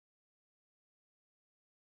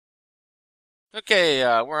Okay,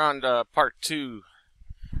 we're on to part 2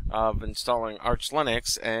 of installing Arch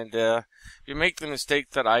Linux, and you make the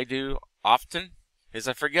mistake that I do often, is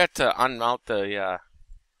I forget to unmount the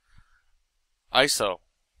ISO.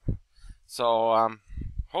 So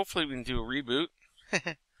hopefully we can do a reboot.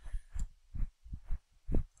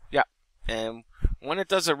 Yeah, and when it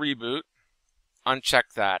does a reboot,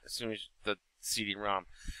 uncheck that as soon as the CD-ROM.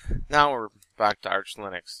 Now we're back to Arch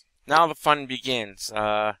Linux. Now the fun begins.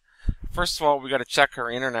 First of all, we got to check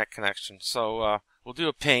our internet connection. So we'll do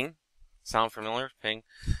a ping. Sound familiar? Ping.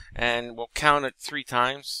 And we'll count it 3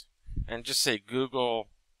 times. And just say Google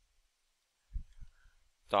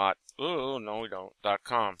dot. Oh no, we don't.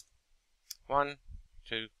 .com. 1,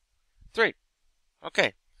 2, 3.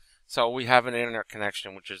 Okay. So we have an internet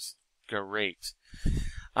connection, which is great.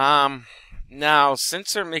 Now,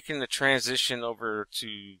 since they're making the transition over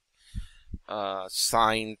to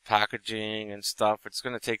signed packaging and stuff, it's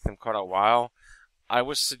going to take them quite a while. I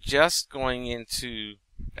would suggest going into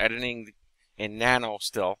editing in Nano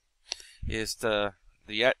still, is the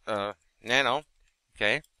Nano,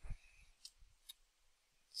 okay,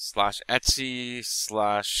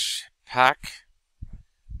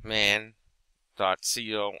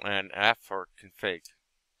 /etc/pacman.conf or config.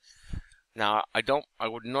 Now, I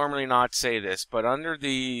would normally not say this, but under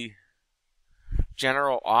the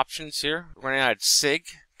general options here, we're going to add sig,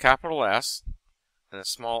 capital S, and a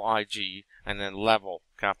small IG, and then level,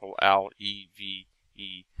 capital L-E-V-E-L,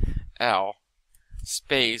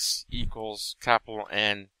 space equals capital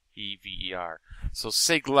N-E-V-E-R. So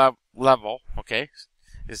sig level, okay,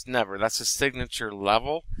 is never. That's a signature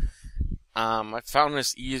level. I found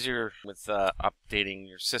this easier with updating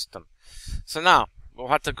your system. So now, we'll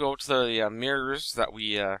have to go to the mirrors that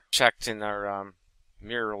we checked in our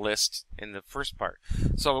mirror list in the first part.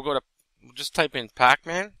 So we'll just type in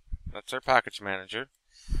Pacman, that's our package manager,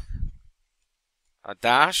 a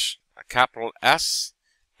dash, a capital S,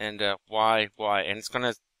 and a Y, and it's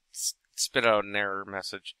going to spit out an error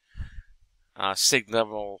message. Sig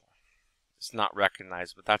level is not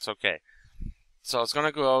recognized, but that's okay. So it's going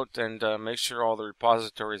to go out and make sure all the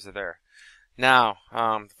repositories are there. Now,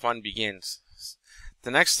 the fun begins. The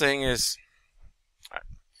next thing is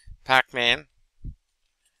Pacman.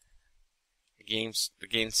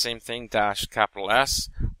 Again, same thing, dash capital S,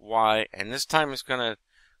 Y, and this time it's going to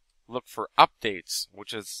look for updates,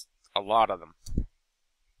 which is a lot of them.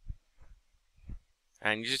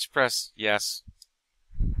 And you just press yes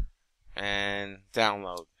and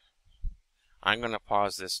download. I'm going to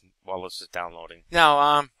pause this while this is downloading.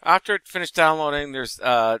 Now, after it finished downloading,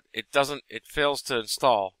 it fails to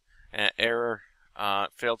install. Error,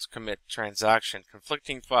 failed to commit transaction,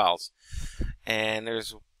 conflicting files, and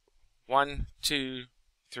there's 1, 2,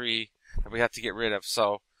 3 that we have to get rid of.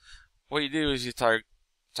 So what you do is you type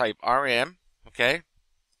rm, okay,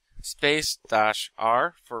 space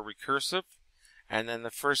 -r for recursive, and then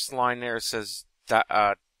the first line there says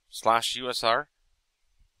 /usr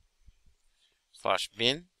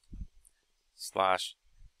 /bin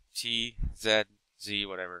 /tzz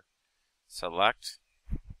whatever. Select.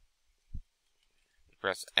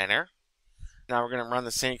 Press enter. Now we're going to run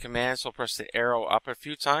the same command, so we'll press the arrow up a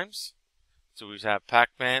few times. So we have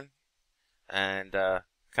Pacman and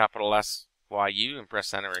capital SYU and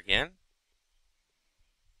press enter again.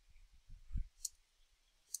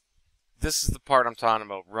 This is the part I'm talking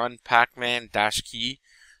about. Run pacman-key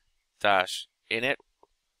 -init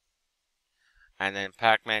and then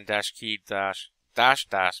pacman-key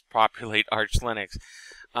 -- populate Arch Linux.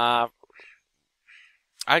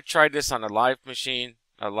 I tried this on a live machine,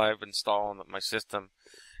 a live install on my system,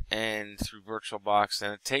 and through Virtualbox,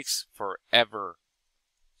 and it takes forever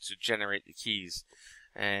to generate the keys.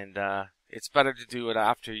 And it's better to do it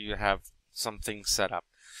after you have some things set up.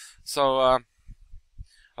 So,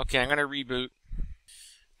 okay, I'm going to reboot.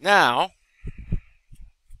 Now,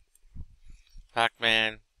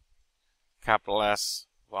 Pacman, capital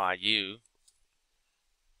SYU.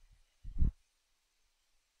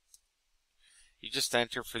 You just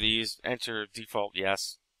enter for these, enter default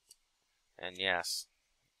yes, and yes.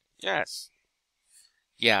 Yes.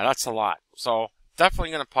 Yeah, that's a lot. So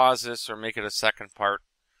definitely going to pause this or make it a second part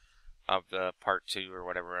of the part 2 or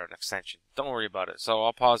whatever, an extension. Don't worry about it. So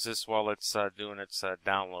I'll pause this while it's doing its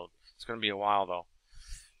download. It's going to be a while though.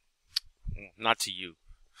 Not to you.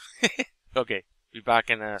 Okay, be back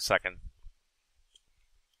in a second.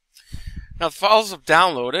 Now the files have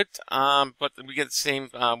downloaded, but we get the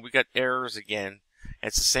same. We got errors again.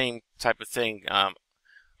 It's the same type of thing.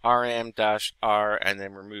 rm-r and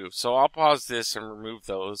then remove. So I'll pause this and remove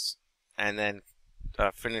those, and then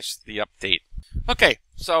finish the update. Okay,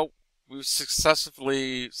 so we've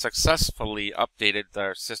successfully updated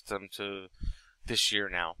our system to this year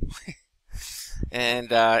now.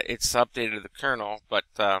 And it's updated the kernel, but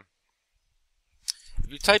if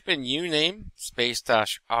you type in uname space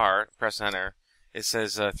 -r, press enter, it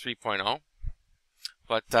says 3.0.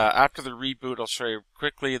 But after the reboot, I'll show you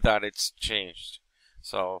quickly that it's changed.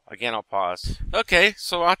 So again, I'll pause. Okay,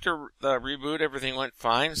 so after the reboot, everything went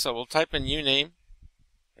fine. So we'll type in uname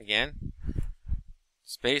again,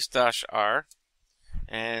 space -r,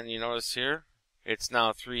 and you notice here it's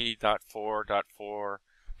now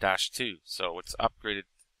 3.4.4-2. So it's upgraded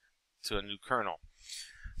to a new kernel.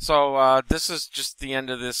 So this is just the end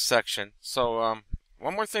of this section. So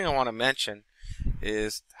one more thing I want to mention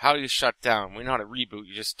is how you shut down. We know how to reboot.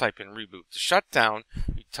 You just type in reboot. To shut down,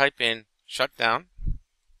 you type in shutdown,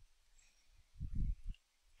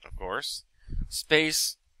 of course,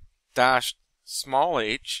 space dash small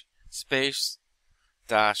h space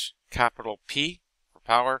dash capital P for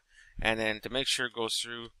power, and then to make sure it goes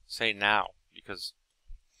through, say now, because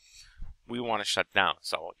we want to shut down.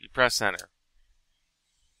 So you press enter.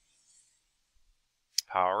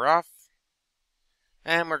 Power off,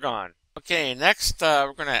 and we're gone. Okay, next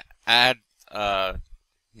we're going to add a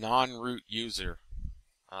non-root user.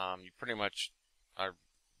 You pretty much are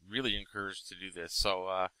really encouraged to do this.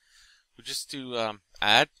 So we just do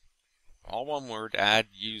add, all one word, add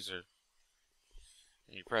user.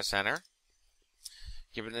 And you press enter.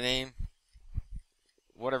 Give it a name,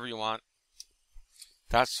 whatever you want.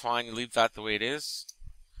 That's fine. You leave that the way it is.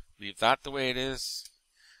 Leave that the way it is.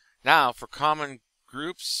 Now, for common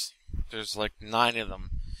groups, there's like 9 of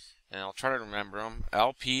them. And I'll try to remember them.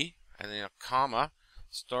 LP, and then a comma,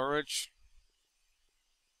 storage.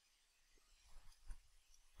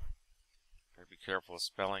 Gotta be careful of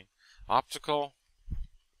spelling. Optical,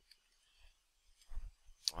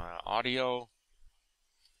 audio,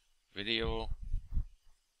 video,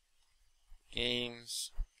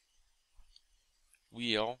 games,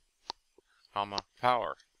 wheel, comma,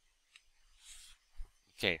 power.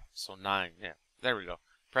 Okay, so 9. Yeah, there we go.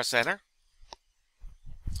 Press enter.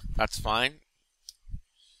 That's fine.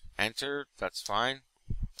 Enter. That's fine.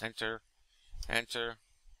 Enter. Enter.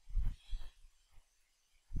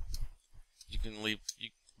 You can leave,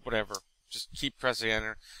 whatever. Just keep pressing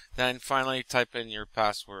enter. Then finally type in your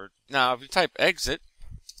password. Now, if you type exit,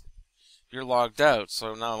 you're logged out.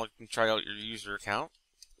 So now you can try out your user account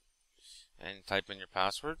and type in your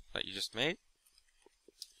password that you just made.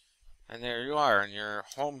 And there you are in your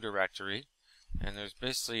home directory. And there's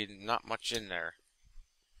basically not much in there.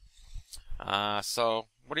 So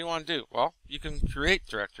what do you want to do? Well, you can create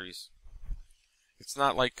directories. It's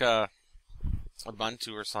not like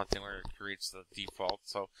Ubuntu or something where it creates the default.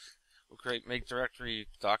 So we'll make directory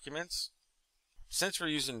documents. Since we're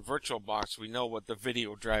using Virtualbox, we know what the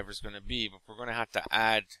video driver is going to be, but we're going to have to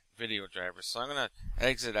add video drivers. So I'm going to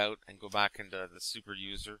exit out and go back into the super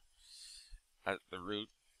user at the root.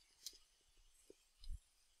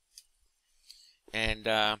 And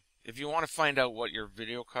if you want to find out what your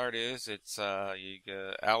video card is, it's you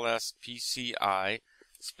go LSPCI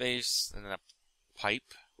space and then a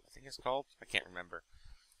pipe, I think it's called. I can't remember.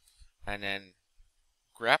 And then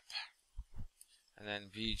grep and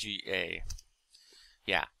then VGA.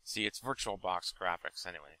 Yeah, see, it's Virtualbox graphics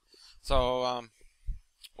anyway. So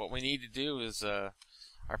what we need to do is our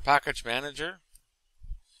package manager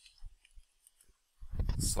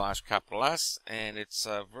 /S, and it's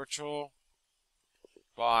Virtualbox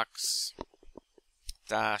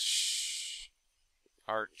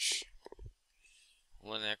 -arch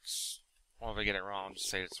Linux. Well, if I get it wrong, I'll just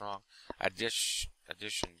say it's wrong.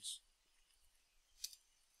 Additions.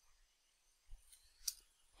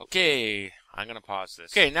 Okay, I'm gonna pause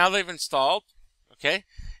this. Okay, now they've installed. Okay,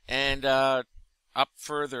 and up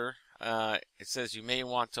further, it says you may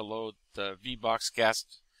want to load the VBox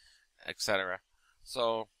guest, etc.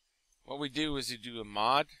 So what we do is you do a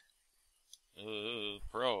mod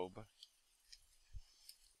probe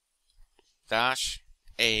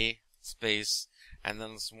 -a space, and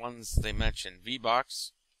then the ones they mentioned: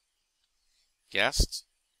 VBox guest,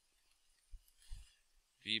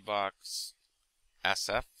 VBox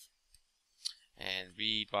SF, and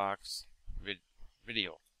VBox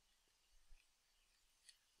video.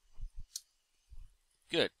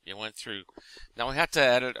 Good, you went through. Now we have to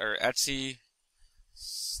edit our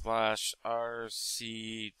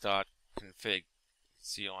etsy/rc.config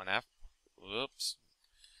conf. Whoops.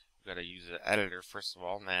 We've got to use an editor first of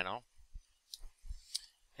all, nano.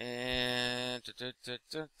 And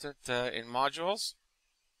in modules,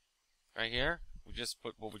 right here, we just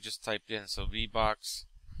put what we just typed in. So VBox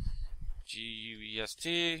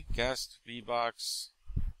GUEST guest VBox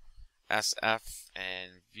SF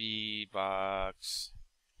and VBox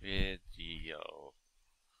video.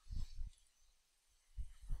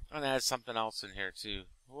 I'm gonna add something else in here too.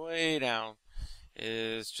 Way down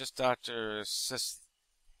is just Dr. Sys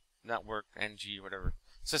network ng whatever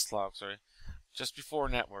syslog, sorry. Just before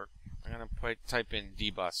network, I'm gonna type in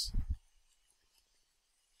dbus.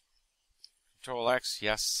 Control X,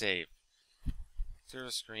 yes, save. Clear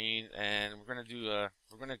the screen, and we're gonna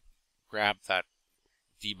grab that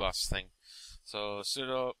dbus thing. So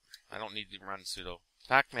sudo, I don't need to run sudo.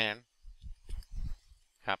 pacman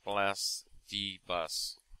capital S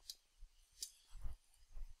dbus.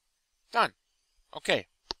 Done. Okay.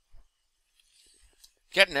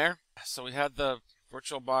 Getting there. So we had the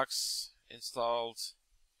VirtualBox installed.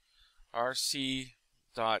 rc.dstart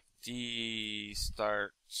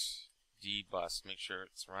dbus. Make sure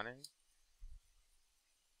it's running.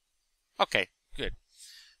 Okay, good.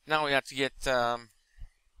 Now we have to get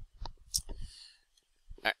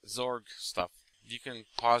Zorg stuff. You can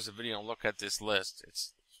pause the video and look at this list.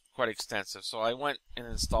 It's quite extensive. So I went and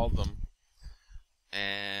installed them.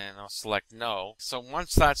 And I'll select no. So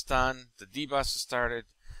once that's done, the dbus is started.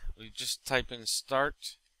 We just type in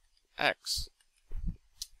start X.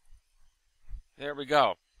 There we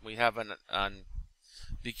go. We have an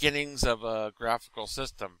beginnings of a graphical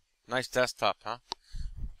system. Nice desktop, huh?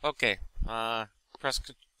 Okay. Press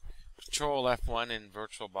Control F1 in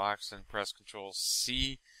VirtualBox and press Control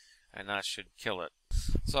C, and that should kill it.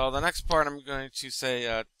 So the next part, I'm going to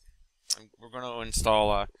say we're going to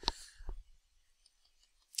install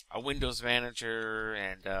a Windows Manager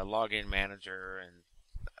and a Login Manager and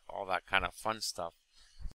all that kind of fun stuff.